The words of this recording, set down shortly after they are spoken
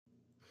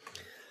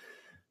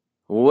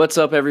What's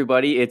up,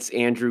 everybody? It's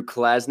Andrew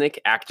Klasnick,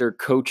 actor,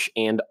 coach,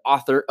 and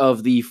author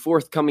of the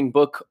forthcoming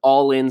book,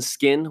 All in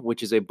Skin,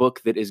 which is a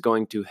book that is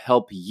going to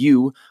help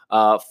you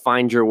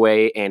find your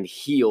way and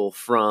heal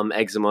from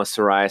eczema,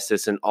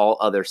 psoriasis, and all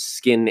other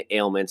skin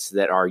ailments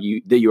that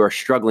you are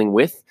struggling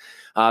with.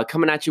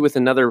 Coming at you with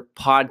another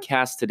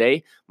podcast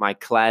today, my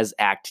Class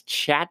Act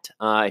chat.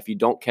 If you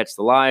don't catch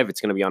the live, it's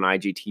going to be on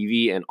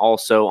IGTV and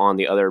also on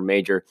the other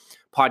major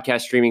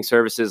podcast streaming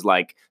services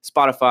like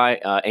Spotify,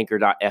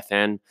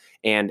 Anchor.fm,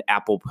 and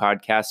Apple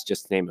Podcasts,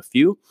 just to name a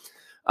few.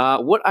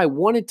 What I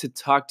wanted to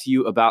talk to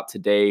you about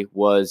today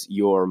was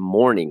your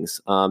mornings.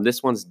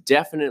 This one's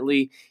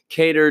definitely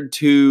catered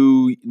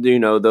to,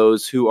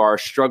 those who are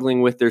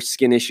struggling with their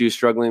skin issues,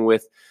 struggling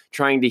with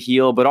trying to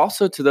heal, but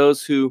also to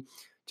those who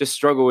just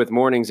struggle with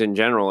mornings in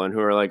general and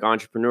who are like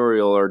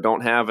entrepreneurial or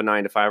don't have a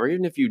 9 to 5, or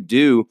even if you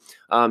do,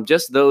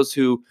 just those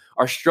who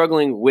are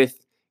struggling with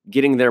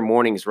getting their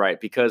mornings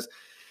right. Because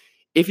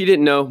if you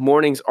didn't know,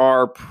 mornings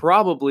are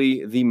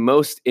probably the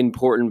most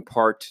important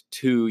part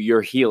to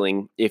your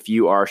healing. If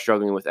you are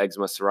struggling with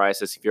eczema,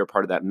 psoriasis, if you're a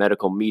part of that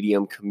medical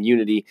medium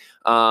community,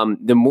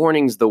 the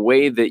mornings, the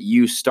way that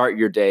you start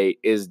your day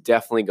is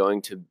definitely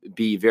going to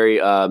be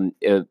very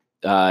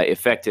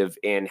effective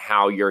in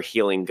how your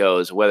healing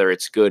goes, whether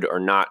it's good or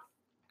not.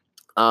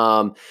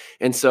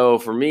 And so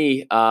for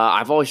me,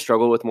 I've always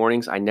struggled with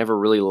mornings. I never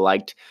really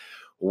liked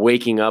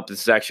waking up.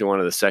 This is actually one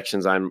of the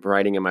sections I'm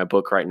writing in my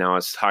book right now.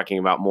 Is talking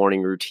about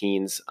morning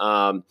routines.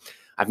 I've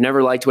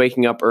never liked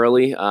waking up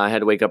early. I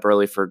had to wake up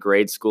early for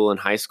grade school and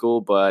high school,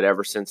 but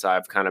ever since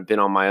I've kind of been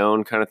on my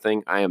own kind of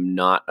thing, I am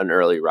not an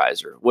early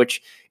riser,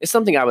 which is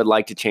something I would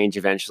like to change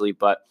eventually.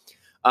 But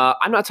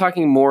I'm not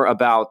talking more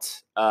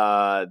about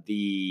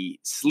the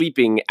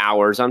sleeping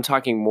hours. I'm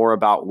talking more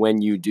about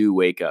when you do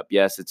wake up.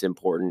 Yes, it's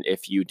important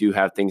if you do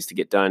have things to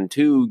get done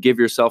to give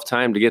yourself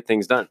time to get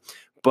things done.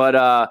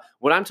 But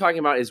what I'm talking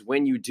about is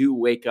when you do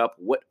wake up,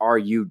 what are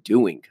you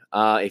doing?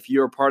 If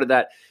you're a part of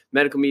that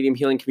medical medium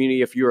healing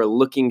community, if you are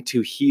looking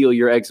to heal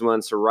your eczema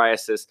and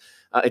psoriasis,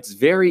 it's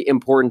very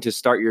important to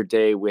start your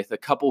day with a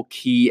couple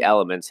key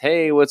elements.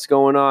 Hey, what's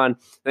going on?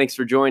 Thanks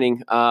for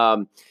joining.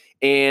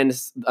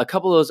 And a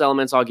couple of those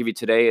elements I'll give you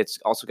today. It's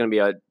also going to be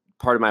a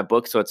part of my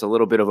book, so it's a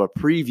little bit of a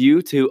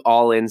preview to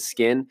All in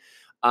Skin.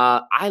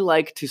 I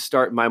like to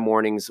start my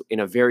mornings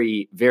in a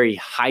very, very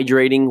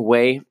hydrating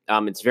way.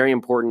 It's very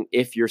important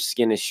if your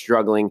skin is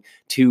struggling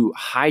to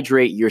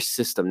hydrate your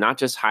system, not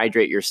just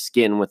hydrate your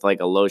skin with like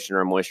a lotion or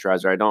a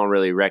moisturizer. I don't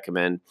really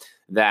recommend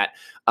that.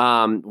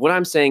 What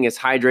I'm saying is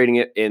hydrating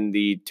it in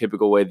the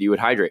typical way that you would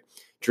hydrate.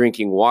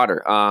 Drinking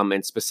water,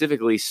 and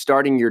specifically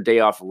starting your day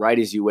off right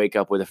as you wake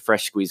up with a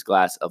fresh squeezed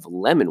glass of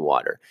lemon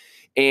water.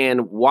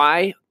 And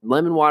why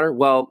lemon water?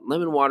 Well,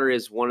 lemon water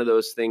is one of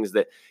those things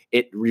that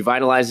it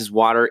revitalizes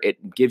water.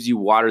 It gives you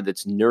water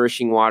that's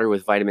nourishing water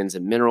with vitamins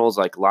and minerals,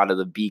 like a lot of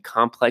the B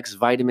complex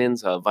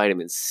vitamins,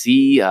 vitamin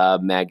C,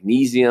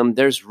 magnesium.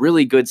 There's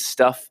really good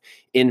stuff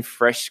in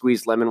fresh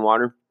squeezed lemon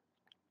water.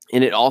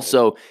 And it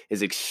also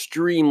is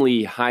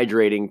extremely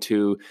hydrating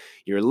to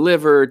your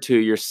liver, to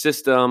your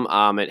system.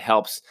 It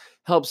helps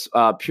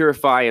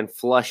purify and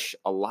flush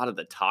a lot of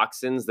the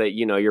toxins that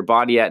your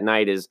body at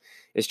night is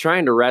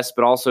trying to rest,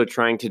 but also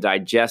trying to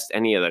digest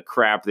any of the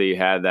crap that you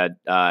had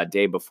that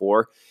day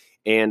before.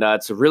 And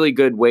it's a really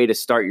good way to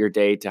start your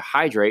day to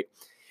hydrate.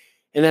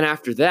 And then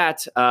after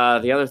that,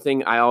 the other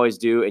thing I always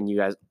do, and you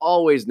guys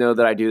always know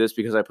that I do this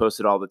because I post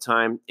it all the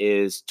time,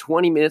 is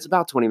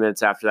about 20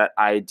 minutes after that,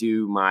 I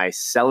do my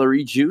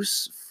celery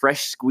juice,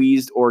 fresh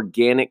squeezed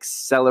organic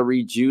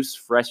celery juice,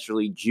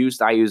 freshly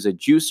juiced. I use a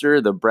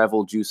juicer, the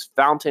Breville Juice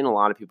Fountain. A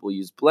lot of people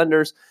use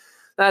blenders.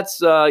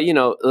 That's,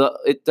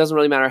 it doesn't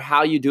really matter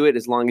how you do it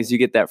as long as you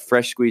get that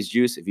fresh squeezed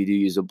juice. If you do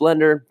use a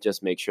blender,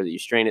 just make sure that you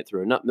strain it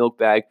through a nut milk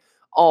bag,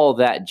 all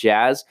that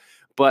jazz.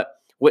 But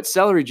what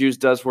celery juice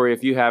does for you,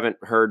 if you haven't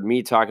heard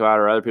me talk about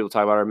it or other people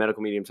talk about it or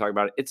medical medium talk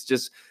about it, it's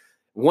just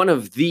one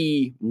of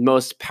the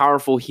most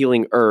powerful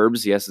healing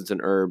herbs. Yes, it's an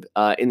herb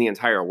in the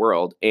entire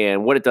world.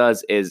 And what it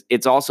does is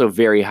it's also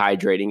very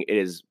hydrating. It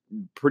is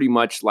pretty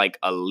much like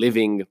a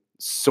living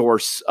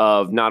source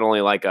of not only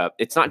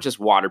it's not just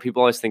water.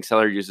 People always think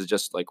celery juice is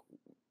just like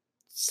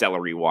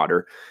celery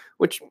water,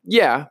 which,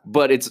 yeah,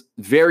 but it's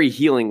very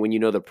healing when you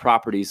know the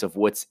properties of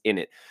what's in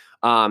it.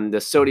 The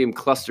sodium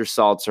cluster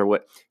salts are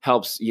what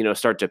helps,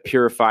 start to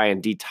purify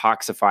and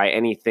detoxify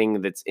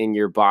anything that's in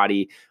your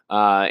body.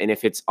 And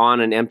if it's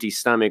on an empty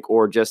stomach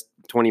or just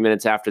 20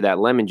 minutes after that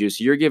lemon juice,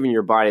 you're giving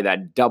your body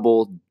that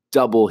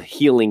double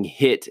healing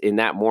hit in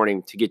that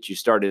morning to get you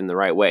started in the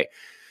right way.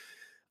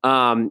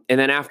 And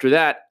then after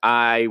that,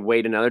 I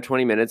wait another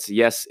 20 minutes.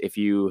 Yes, if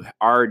you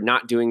are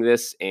not doing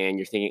this and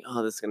you're thinking,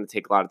 oh, this is going to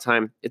take a lot of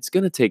time, it's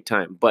going to take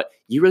time. But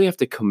you really have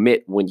to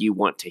commit when you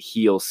want to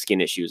heal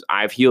skin issues.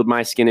 I've healed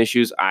my skin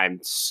issues. I'm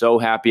so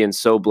happy and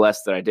so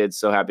blessed that I did.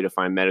 So happy to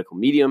find medical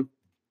medium.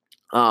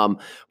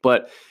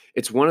 But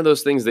it's one of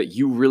those things that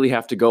you really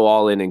have to go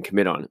all in and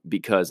commit on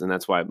and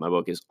that's why my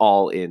book is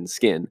All in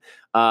Skin,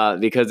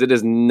 because it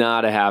is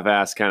not a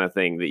half-ass kind of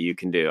thing that you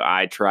can do.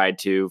 I tried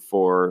to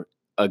for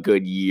a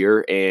good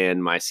year,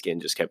 and my skin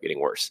just kept getting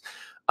worse.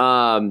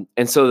 And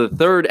so the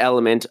third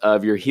element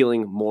of your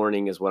healing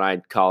morning is what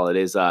I'd call it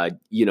is,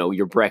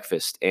 your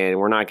breakfast. And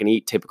we're not going to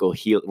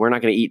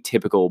eat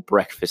typical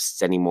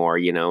breakfasts anymore.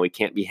 We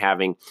can't be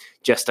having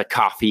just a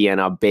coffee and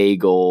a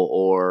bagel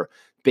or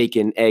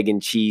bacon, egg,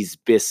 and cheese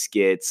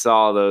biscuits,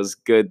 all those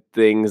good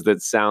things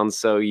that sound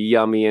so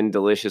yummy and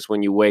delicious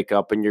when you wake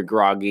up and you're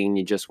groggy and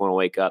you just want to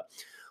wake up.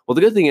 Well,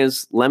 the good thing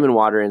is lemon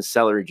water and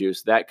celery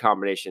juice, that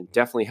combination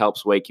definitely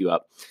helps wake you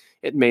up.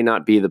 It may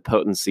not be the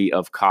potency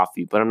of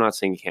coffee, but I'm not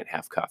saying you can't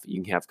have coffee.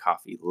 You can have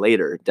coffee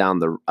later down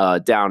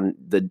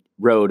the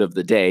road of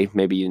the day,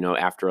 maybe,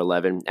 after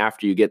 11,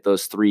 after you get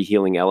those 3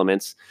 healing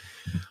elements.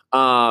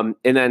 And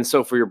then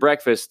so for your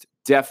breakfast,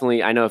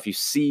 definitely, I know if you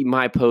see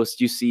my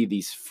post, you see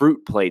these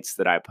fruit plates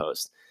that I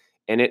post.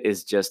 And it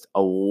is just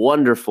a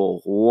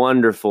wonderful,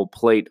 wonderful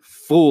plate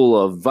full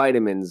of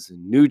vitamins,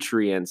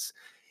 nutrients,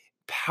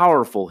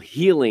 powerful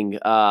healing.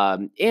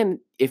 And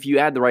if you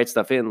add the right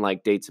stuff in,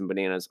 like dates and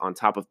bananas on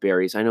top of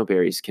berries, I know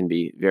berries can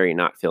be very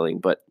not filling,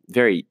 but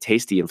very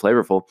tasty and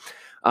flavorful.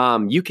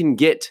 You can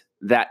get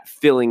that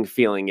filling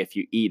feeling if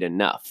you eat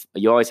enough.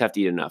 You always have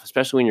to eat enough,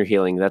 especially when you're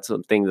healing. That's a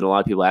thing that a lot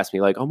of people ask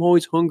me, like, I'm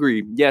always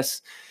hungry.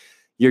 Yes,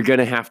 you're going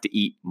to have to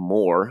eat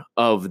more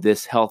of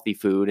this healthy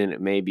food. And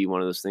it may be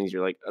one of those things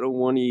you're like, I don't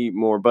want to eat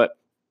more, but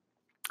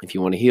if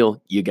you want to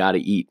heal, you got to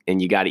eat,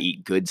 and you got to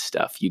eat good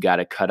stuff. You got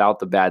to cut out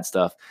the bad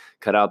stuff,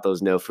 cut out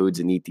those no foods,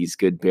 and eat these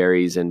good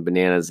berries and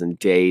bananas and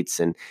dates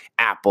and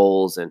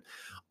apples and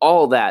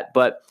all that.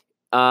 But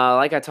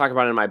like I talk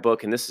about in my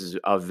book, and this is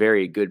a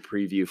very good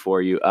preview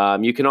for you,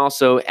 you can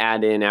also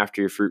add in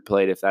after your fruit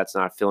plate, if that's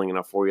not filling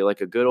enough for you,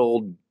 like a good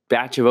old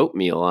batch of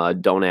oatmeal.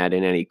 Don't add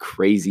in any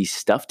crazy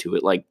stuff to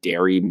it, like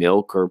dairy,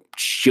 milk, or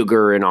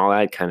sugar, and all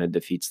that kind of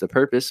defeats the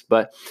purpose.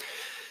 But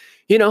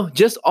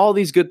just all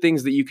these good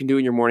things that you can do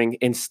in your morning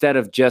instead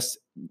of just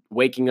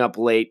waking up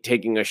late,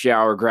 taking a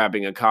shower,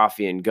 grabbing a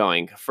coffee, and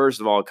going. First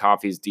of all,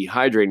 coffee is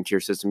dehydrating to your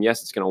system.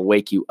 Yes, it's going to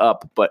wake you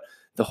up, but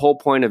the whole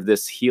point of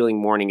this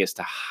healing morning is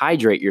to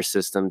hydrate your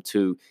system,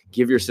 to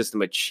give your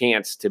system a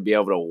chance to be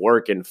able to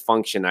work and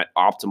function at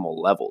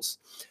optimal levels.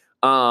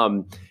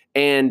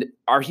 And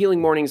our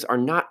healing mornings are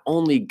not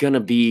only going to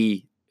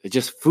be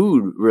just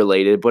food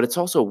related, but it's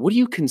also, what do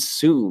you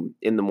consume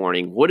in the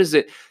morning? What is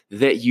it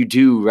that you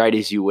do right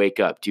as you wake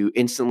up? Do you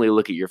instantly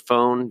look at your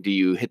phone? Do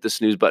you hit the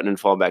snooze button and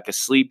fall back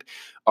asleep?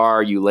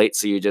 Are you late,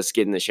 so you just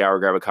get in the shower,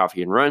 grab a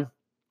coffee, and run?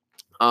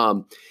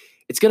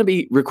 It's going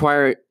to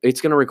require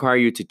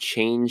you to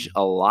change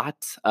a lot.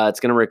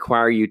 It's going to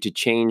require you to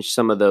change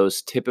some of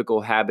those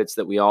typical habits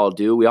that we all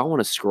do. We all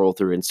want to scroll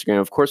through Instagram.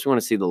 Of course, we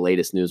want to see the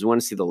latest news. We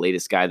want to see the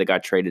latest guy that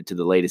got traded to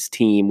the latest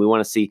team. We want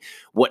to see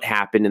what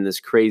happened in this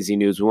crazy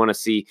news. We want to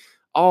see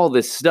all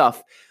this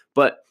stuff.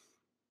 But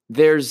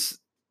there's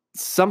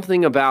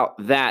something about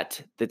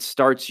that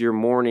starts your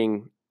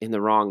morning in the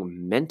wrong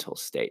mental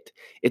state.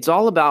 It's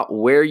all about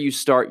where you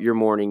start your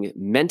morning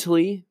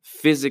mentally,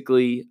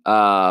 physically,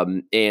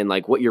 and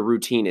like what your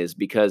routine is.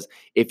 Because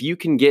if you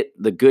can get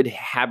the good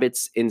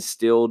habits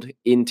instilled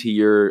into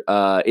your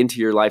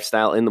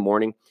lifestyle in the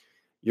morning,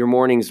 your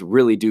mornings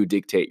really do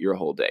dictate your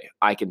whole day.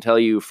 I can tell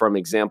you from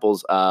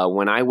examples,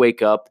 when I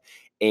wake up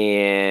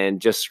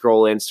and just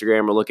scroll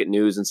Instagram or look at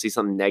news and see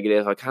something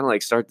negative, I kind of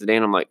like start the day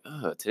and I'm like,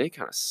 oh, today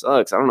kind of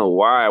sucks. I don't know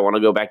why. I want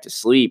to go back to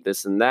sleep,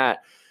 this and that.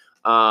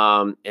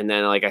 And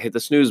then like I hit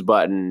the snooze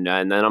button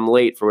and then I'm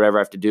late for whatever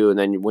I have to do. And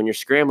then when you're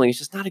scrambling, it's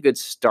just not a good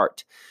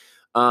start.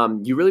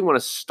 You really want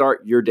to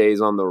start your days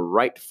on the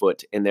right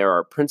foot. And there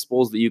are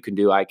principles that you can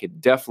do. I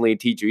could definitely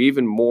teach you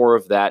even more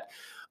of that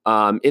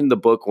in the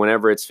book.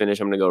 Whenever it's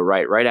finished, I'm going to go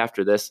right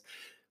after this.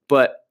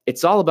 But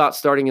it's all about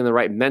starting in the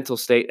right mental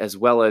state, as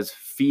well as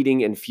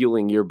feeding and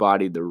fueling your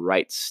body the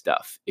right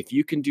stuff. If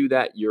you can do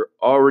that, you're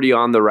already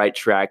on the right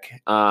track.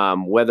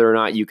 Whether or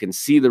not you can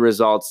see the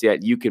results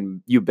yet,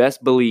 you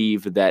best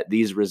believe that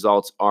these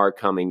results are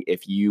coming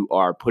if you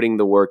are putting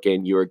the work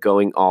in, you are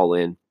going all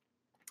in,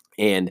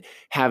 and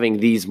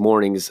having these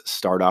mornings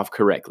start off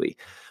correctly.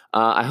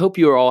 I hope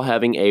you are all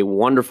having a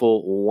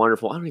wonderful,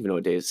 wonderful, I don't even know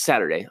what day it is,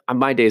 Saturday.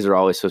 My days are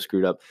always so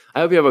screwed up. I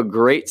hope you have a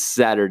great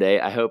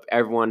Saturday. I hope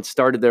everyone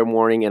started their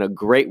morning in a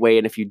great way.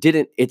 And if you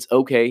didn't, it's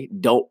okay.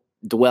 Don't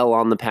dwell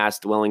on the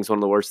past. Dwelling is one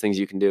of the worst things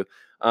you can do.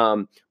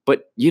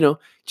 But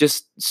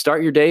just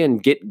start your day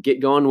and get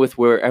going with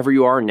wherever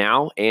you are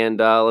now. And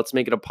let's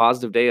make it a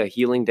positive day, a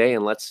healing day.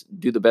 And let's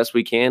do the best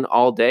we can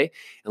all day.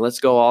 And let's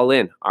go all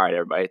in. All right,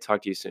 everybody.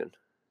 Talk to you soon.